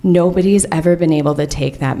many. Nobody's ever been able to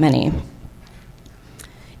take that many.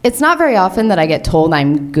 It's not very often that I get told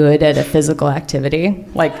I'm good at a physical activity,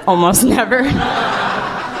 like almost never.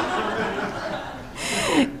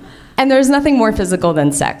 And there's nothing more physical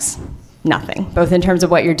than sex. Nothing, both in terms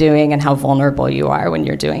of what you're doing and how vulnerable you are when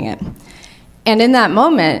you're doing it. And in that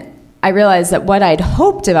moment, I realized that what I'd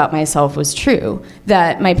hoped about myself was true,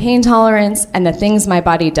 that my pain tolerance and the things my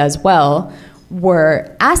body does well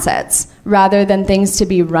were assets rather than things to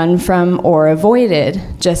be run from or avoided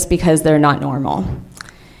just because they're not normal.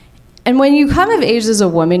 And when you come of age as a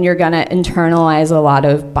woman, you're going to internalize a lot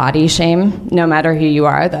of body shame, no matter who you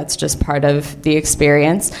are. That's just part of the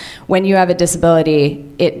experience. When you have a disability,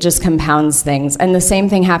 it just compounds things. And the same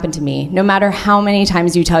thing happened to me. No matter how many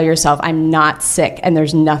times you tell yourself, I'm not sick and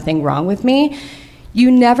there's nothing wrong with me, you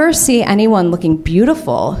never see anyone looking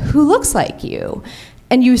beautiful who looks like you.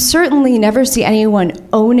 And you certainly never see anyone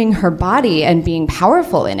owning her body and being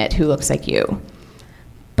powerful in it who looks like you.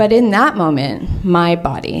 But in that moment, my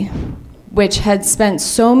body, which had spent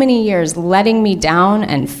so many years letting me down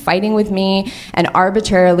and fighting with me and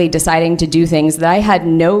arbitrarily deciding to do things that I had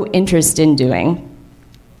no interest in doing,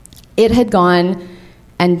 it had gone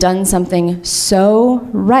and done something so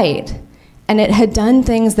right. And it had done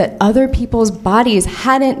things that other people's bodies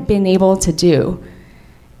hadn't been able to do.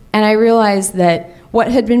 And I realized that what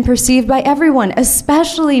had been perceived by everyone,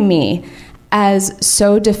 especially me, as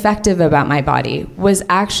so defective about my body was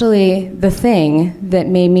actually the thing that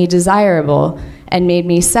made me desirable and made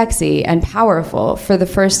me sexy and powerful for the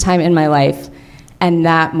first time in my life. And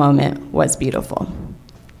that moment was beautiful.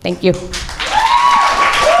 Thank you.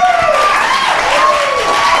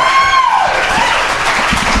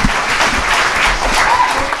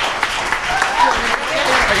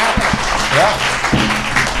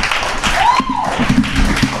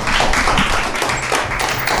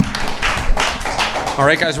 All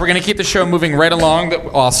right, guys, we're going to keep the show moving right along.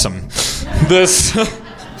 Awesome. This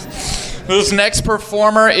next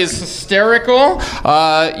performer is hysterical.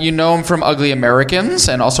 You know him from Ugly Americans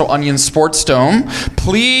and also Onion Sports Dome.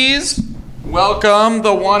 Please welcome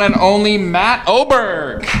the one and only Matt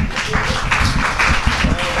Oberg.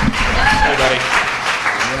 Hey, buddy.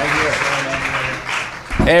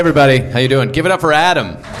 Hey, everybody. How you doing? Give it up for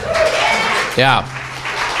Adam. Yeah.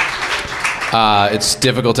 It's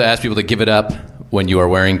difficult to ask people to give it up when you are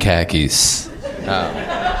wearing khakis.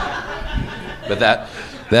 But that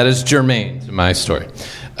is germane to my story.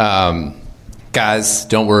 Guys,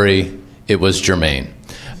 don't worry, it was germane.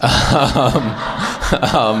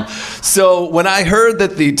 So when I heard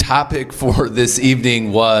that the topic for this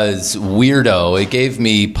evening was weirdo, it gave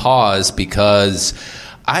me pause because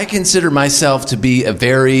I consider myself to be a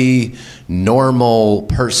very normal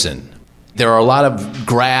person. There are a lot of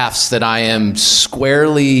graphs that I am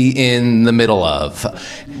squarely in the middle of.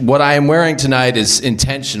 What I am wearing tonight is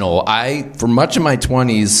intentional. For much of my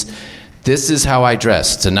 20s, this is how I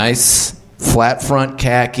dress. It's a nice flat front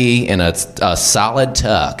khaki and a solid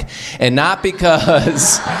tuck. And not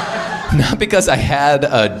because I had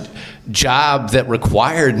a job that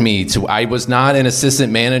required me to. I was not an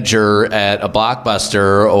assistant manager at a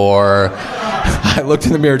Blockbuster, or I looked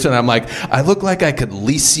in the mirror tonight, I'm like, I look like I could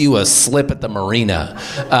lease you a slip at the marina.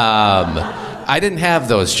 I didn't have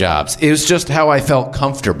those jobs. It was just how I felt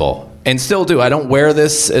comfortable, and still do. I don't wear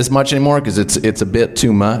this as much anymore because it's a bit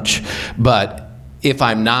too much. But if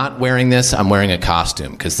I'm not wearing this, I'm wearing a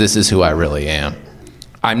costume because this is who I really am.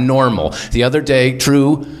 I'm normal. The other day,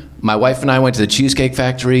 true, my wife and I went to the Cheesecake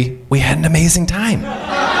Factory. We had an amazing time.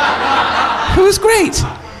 It was great.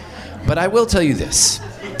 But I will tell you this.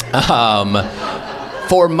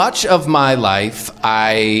 For much of my life,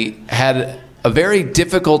 I had a very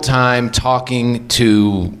difficult time talking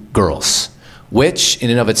to girls, which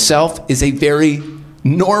in and of itself is a very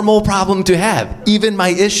normal problem to have. Even my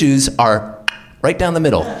issues are right down the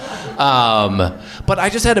middle. But I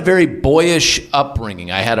just had a very boyish upbringing.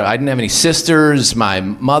 I didn't have any sisters. My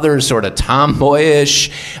mother's sort of tomboyish.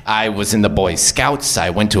 I was in the Boy Scouts. I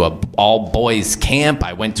went to a all-boys camp.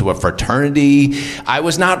 I went to a fraternity. I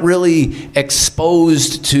was not really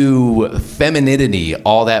exposed to femininity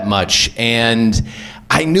all that much. And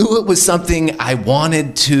I knew it was something I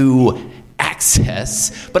wanted to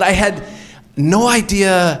access, but I had no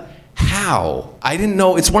idea how. I didn't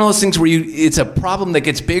know. It's one of those things where it's a problem that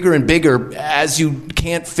gets bigger and bigger as you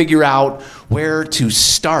can't figure out where to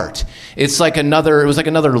start. It was like another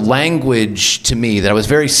language to me that I was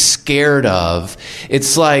very scared of.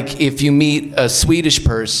 It's like if you meet a Swedish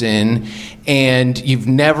person and you've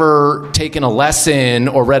never taken a lesson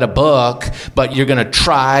or read a book, but you're going to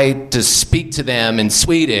try to speak to them in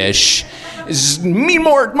Swedish. It's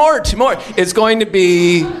going to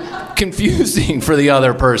be confusing for the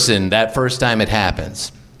other person that first time it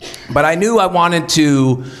happens. But I knew I wanted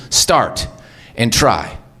to start and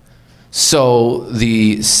try. So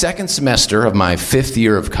the second semester of my 5th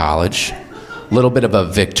year of college, a little bit of a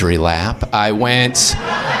victory lap, I went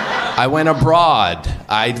abroad.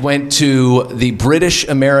 I went to the British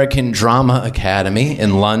American Drama Academy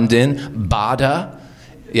in London, BADA.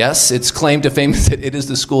 Yes, it's claimed to fame that it is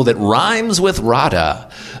the school that rhymes with RADA,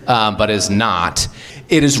 but is not.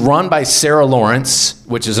 It is run by Sarah Lawrence,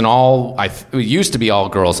 which is it used to be all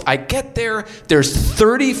girls. I get there, there's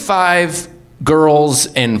 35 girls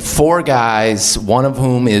and 4 guys, one of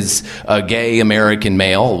whom is a gay American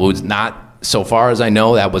male, who's not, so far as I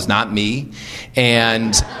know, that was not me.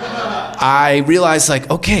 And I realized,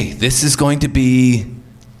 okay, this is going to be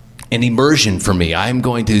an immersion for me. I'm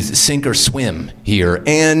going to sink or swim here.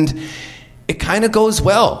 And it kind of goes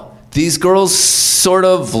well. These girls sort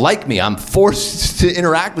of like me. I'm forced to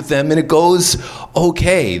interact with them, and it goes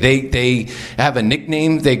okay. They have a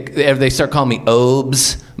nickname. They start calling me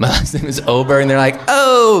Obes. My last name is Oberg, and they're like,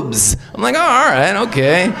 Obes. I'm like, oh, all right,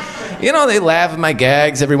 okay. They laugh at my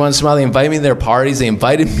gags every once in a while. They invite me to their parties. They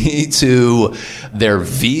invited me to their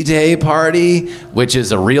V-Day party, which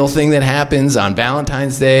is a real thing that happens on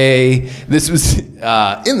Valentine's Day. This was in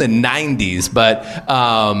the 90s, but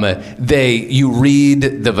you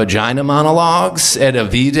read the vagina monologues at a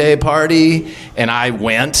V-Day party, and I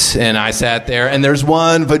went, and I sat there, and there's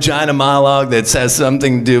one vagina monologue that says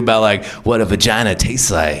something to do about, what a vagina tastes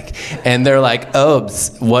like. And they're like,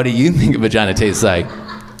 Obes, what do you think a vagina tastes like?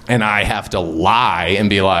 And I have to lie and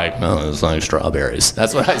be like, oh, it's like strawberries.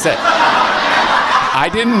 That's what I said. I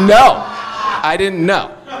didn't know.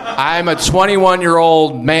 I'm a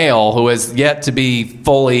 21-year-old male who has yet to be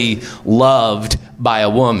fully loved by a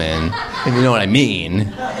woman, if you know what I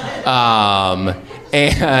mean.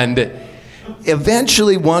 And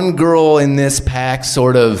eventually one girl in this pack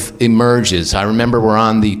sort of emerges. I remember we're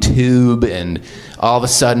on the tube, and all of a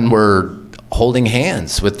sudden we're holding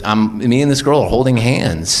hands me and this girl are holding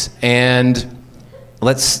hands, and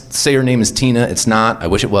let's say her name is Tina. It's not. I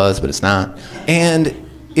wish it was, but it's not. And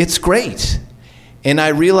it's great. And I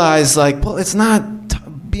realized, it's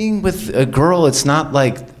not being with a girl. It's not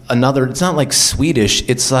it's not like Swedish.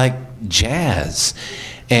 It's like jazz,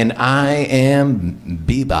 and I am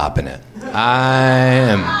bebopping it. I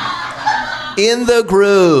am in the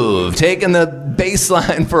groove, taking the bass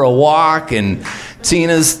line for a walk, and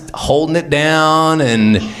Tina's holding it down,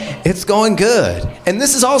 and it's going good. And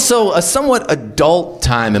this is also a somewhat adult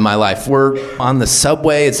time in my life. We're on the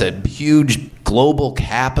subway. It's a huge global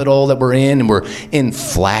capital that we're in, and we're in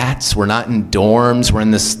flats. We're not in dorms. We're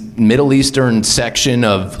in this Middle Eastern section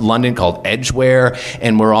of London called Edgware,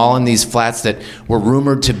 and we're all in these flats that were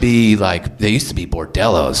rumored to be they used to be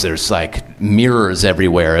bordellos. There's mirrors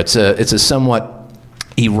everywhere. It's a somewhat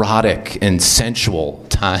erotic and sensual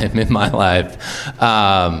time in my life.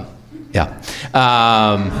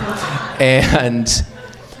 And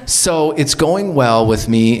so it's going well with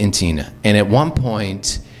me and Tina. And at one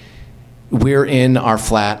point, we're in our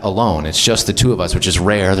flat alone. It's just the two of us, which is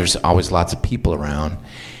rare. There's always lots of people around.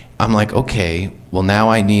 I'm like, okay, well, now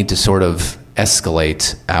I need to sort of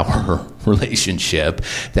escalate our relationship.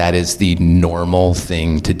 That is the normal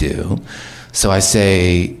thing to do. So I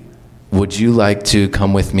say, would you like to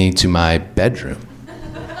come with me to my bedroom?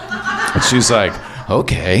 And she's like,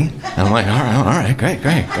 okay. And I'm like, all right, great.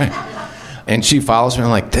 And she follows me, and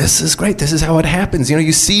I'm like, this is great. This is how it happens.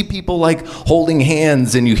 You see people holding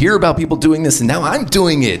hands, and you hear about people doing this, and now I'm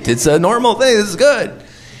doing it. It's a normal thing. This is good.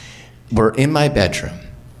 We're in my bedroom.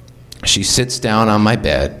 She sits down on my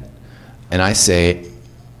bed, and I say,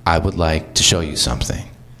 I would like to show you something.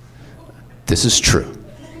 This is true.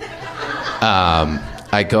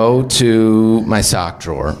 I go to my sock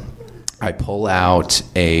drawer. I pull out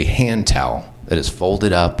a hand towel that is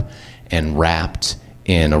folded up and wrapped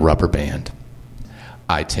in a rubber band.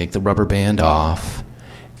 I take the rubber band off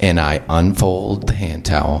and I unfold the hand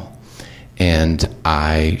towel and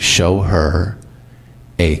I show her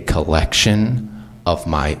a collection of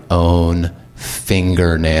my own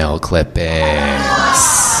fingernail clippings.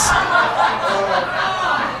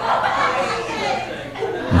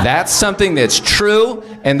 That's something that's true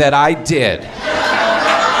and that I did.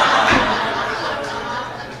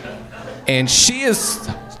 And she is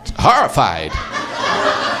horrified.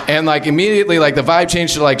 And like immediately, like the vibe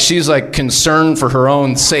changed to like she's like concerned for her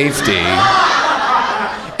own safety.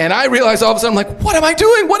 And I realized all of a sudden, I'm like, what am I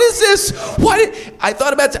doing? What is this? I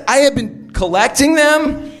thought about I had been collecting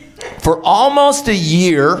them for almost a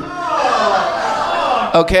year.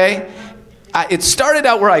 Okay? It started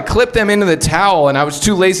out where I clipped them into the towel and I was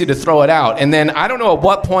too lazy to throw it out. And then I don't know at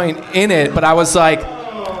what point in it, but I was like,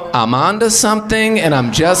 I'm onto something and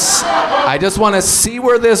I just want to see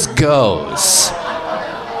where this goes.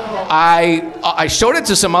 I showed it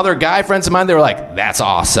to some other guy friends of mine. They were like, that's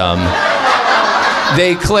awesome.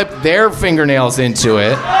 They clipped their fingernails into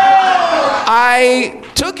it. I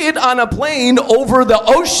took it on a plane over the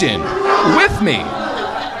ocean with me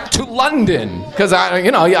to London because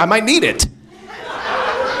I might need it.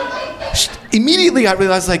 Immediately I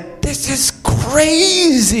realized like, this is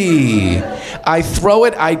crazy. I throw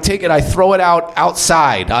it out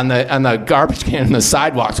outside on the garbage can on the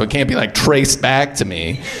sidewalk so it can't be like traced back to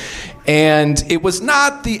me. And it was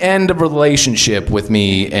not the end of a relationship with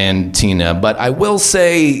me and Tina, but I will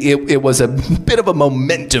say it was a bit of a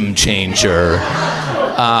momentum changer.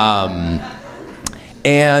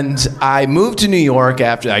 And I moved to New York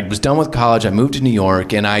after I was done with college. I moved to New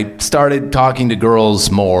York and I started talking to girls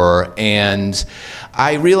more. And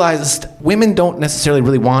I realized women don't necessarily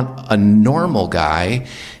really want a normal guy.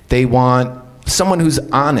 They want someone who's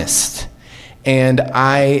honest. And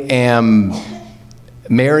I am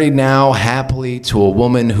married now happily to a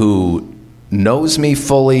woman who knows me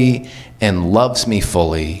fully and loves me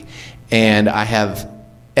fully. And I have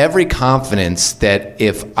every confidence that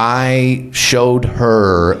if I showed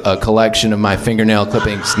her a collection of my fingernail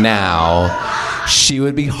clippings now, she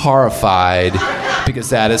would be horrified because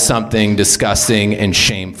that is something disgusting and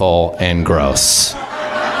shameful and gross.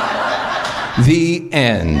 The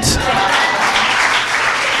end.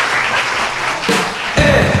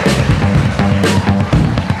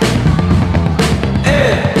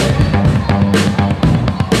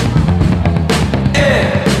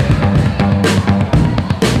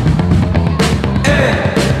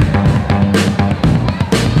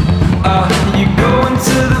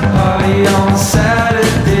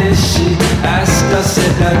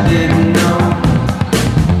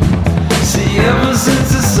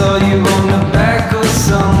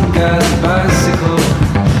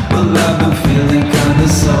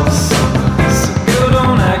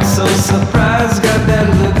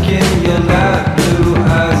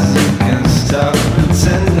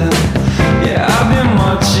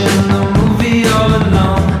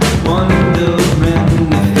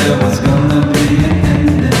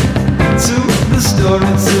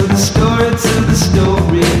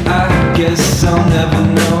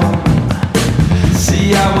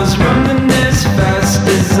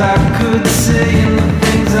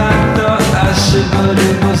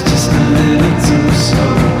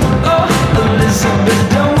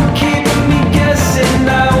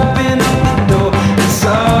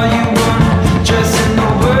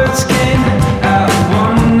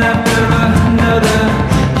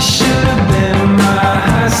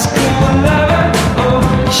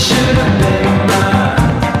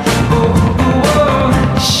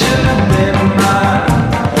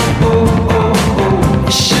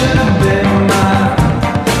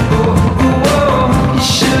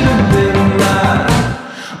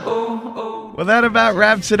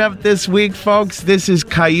 Wraps it up this week, folks. This is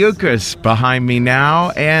Cayucas behind me now,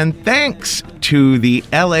 and thanks to the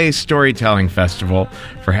LA Storytelling Festival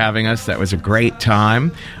for having us. That was a great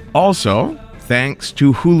time. Also, thanks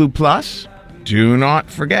to Hulu Plus. Do not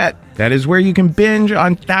forget, that is where you can binge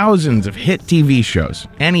on thousands of hit TV shows.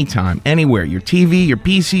 Anytime, anywhere. Your TV, your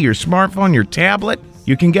PC, your smartphone, your tablet.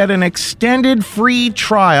 You can get an extended free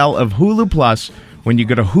trial of Hulu Plus when you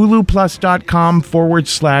go to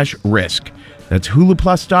huluplus.com/risk. That's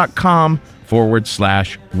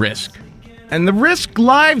huluplus.com/risk. And the Risk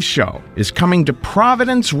Live Show is coming to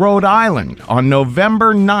Providence, Rhode Island on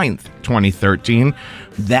November 9th, 2013.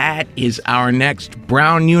 That is our next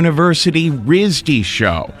Brown University RISD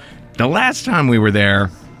show. The last time we were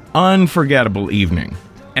there, unforgettable evening.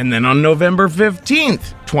 And then on November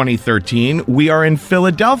 15th, 2013, we are in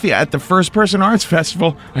Philadelphia at the First Person Arts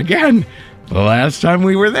Festival. Again, The last time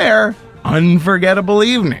we were there, unforgettable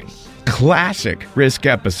evening. Classic Risk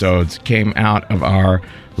episodes came out of our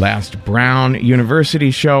last Brown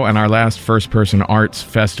University show and our last First Person Arts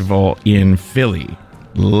Festival in Philly.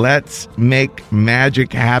 Let's make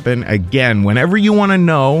magic happen again. Whenever you want to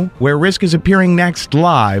know where Risk is appearing next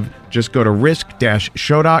live, just go to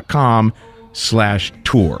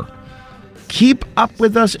risk-show.com/tour. Keep up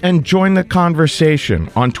with us and join the conversation.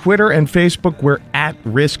 On Twitter and Facebook, we're at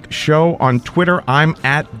Risk Show. On Twitter, I'm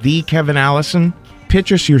at the Kevin Allison.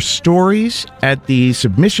 Pitch us your stories at the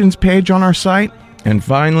submissions page on our site. And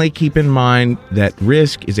finally, keep in mind that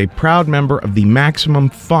Risk is a proud member of the Maximum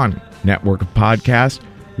Fun network of podcasts.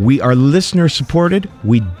 We are listener supported.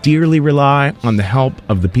 We dearly rely on the help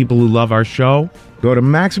of the people who love our show. Go to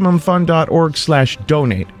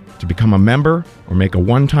MaximumFun.org/donate to become a member or make a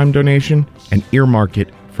one-time donation and earmark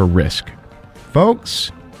it for Risk.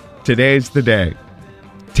 Folks, today's the day.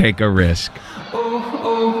 Take a risk.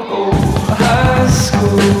 High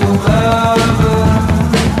school lover,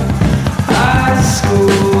 high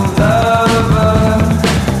school lover,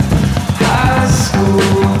 high school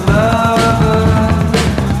lover,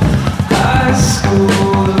 high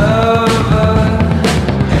school lover,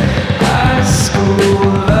 high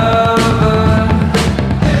school lover,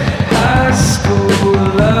 high school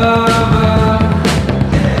lover,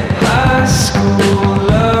 high school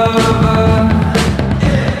lover,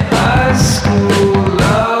 high school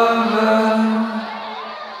lover.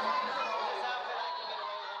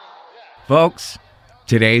 Folks,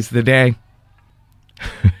 today's the day.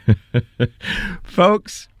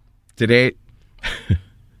 Folks, today's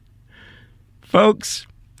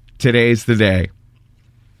the day.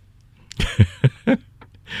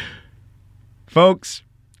 Folks,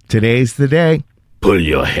 today's the day. Pull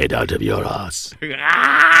your head out of your ass.